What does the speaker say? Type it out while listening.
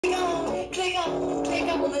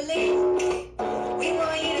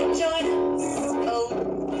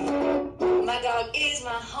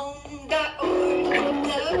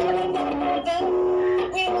songwriter.org.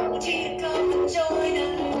 We want you to come and join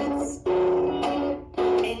us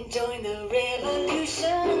and join the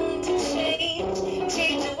revolution to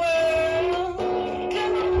change the world.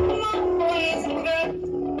 Come on, boys and girls,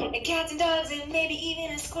 and cats and dogs and maybe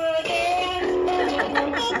even a squirrel, yeah.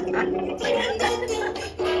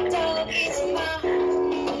 My dog is my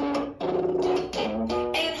home,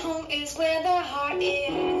 and home is where the heart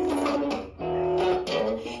is.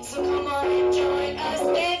 So come on and join us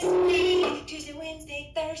next week, Tuesday,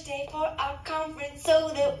 Wednesday, Thursday, for our conference, so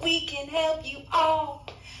that we can help you all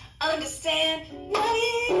understand what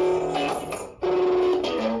is the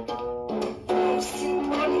most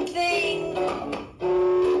important thing.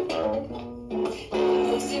 The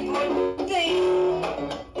most important thing.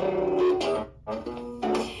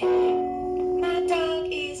 My dog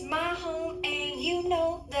is my home, and you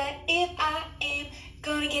know that if I am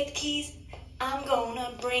gonna get the keys, I'm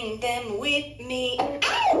gonna bring them with me.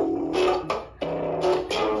 Ow!